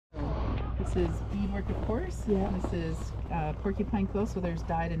This is beadwork, of course. Yeah. This is porcupine quill, so there's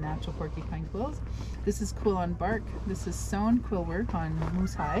dyed and natural porcupine quills. This is quill on bark. This is sewn quill work on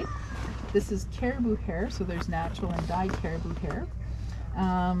moose hide. This is caribou hair, so there's natural and dyed caribou hair.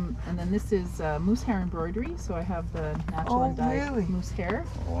 And then this is moose hair embroidery, so I have the natural and dyed really? moose hair.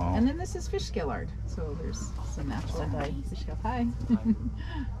 Wow. And then this is fish scale art, so there's some natural and dyed fish scale. Hi.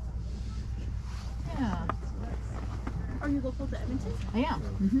 Yeah. Are you local to Edmonton? I am.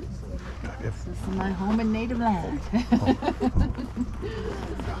 Mm-hmm. If, This is my home and native land.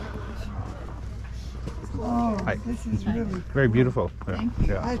 Oh, Hi. this is really very beautiful. Yeah. Thank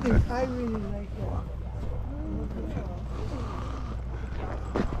you. Yeah. I think I really like that.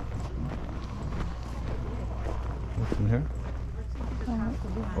 What's in here?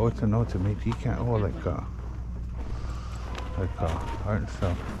 Oh, it's a note to make can. Oh, like art and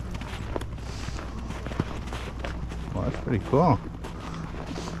stuff. Well, that's pretty cool.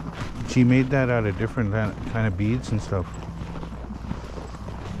 She made that out of different kind of beads and stuff.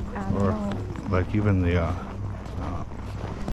 Or like even the